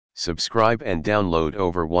Subscribe and download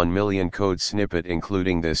over 1 million code snippet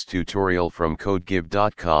including this tutorial from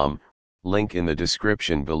codegive.com, link in the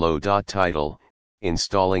description below. Title: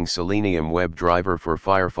 Installing Selenium WebDriver for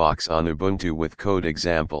Firefox on Ubuntu with code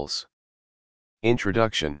examples.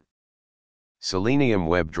 Introduction. Selenium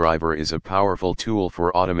WebDriver is a powerful tool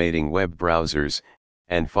for automating web browsers,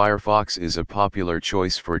 and Firefox is a popular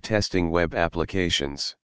choice for testing web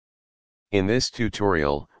applications. In this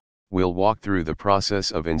tutorial, we'll walk through the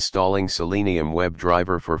process of installing Selenium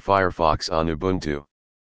WebDriver for Firefox on Ubuntu.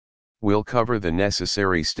 We'll cover the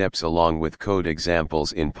necessary steps along with code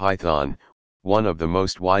examples in Python, one of the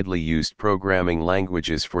most widely used programming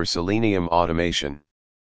languages for Selenium automation.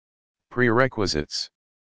 Prerequisites.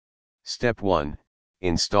 Step 1.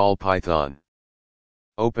 Install Python.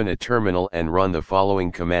 Open a terminal and run the following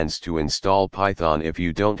commands to install Python if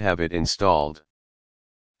you don't have it installed.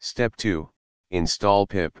 Step 2. Install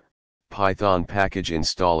pip, Python package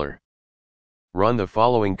installer. Run the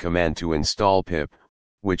following command to install pip,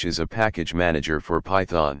 which is a package manager for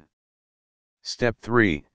Python. Step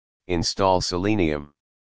 3. Install Selenium.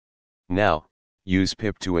 Now, use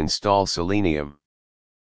pip to install Selenium.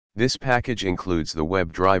 This package includes the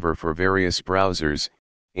WebDriver for various browsers,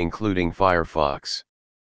 including Firefox.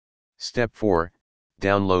 Step 4.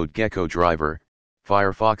 Download Gecko Driver,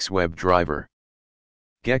 Firefox WebDriver.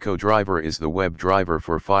 Gecko Driver is the WebDriver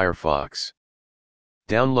for Firefox.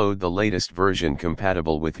 Download the latest version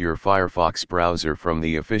compatible with your Firefox browser from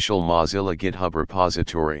the official Mozilla GitHub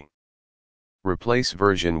repository. Replace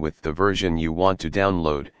version with the version you want to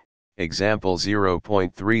download, example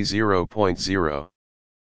 0.30.0.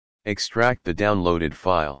 Extract the downloaded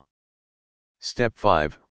file. Step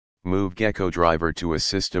 5. Move Gecko Driver to a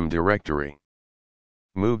system directory.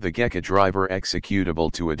 Move the Gecko Driver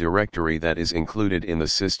executable to a directory that is included in the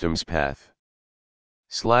system's path.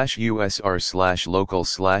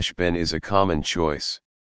 /usr/local/bin is a common choice.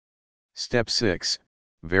 Step 6.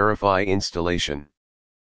 Verify installation.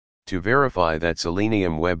 To verify that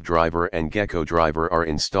Selenium WebDriver and Gecko Driver are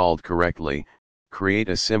installed correctly, create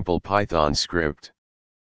a simple Python script.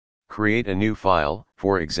 Create a new file,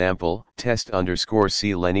 for example,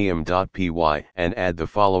 test_selenium.py, and add the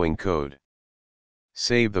following code.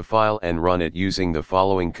 Save the file and run it using the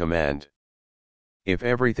following command. If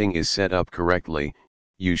everything is set up correctly,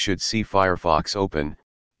 you should see Firefox open.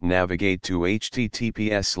 Navigate to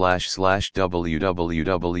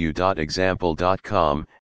https://www.example.com,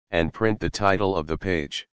 and print the title of the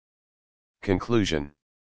page. Conclusion.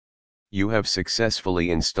 You have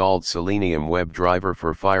successfully installed Selenium WebDriver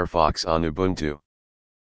for Firefox on Ubuntu.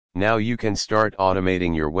 Now you can start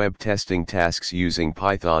automating your web testing tasks using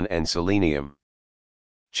Python and Selenium.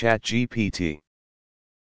 ChatGPT.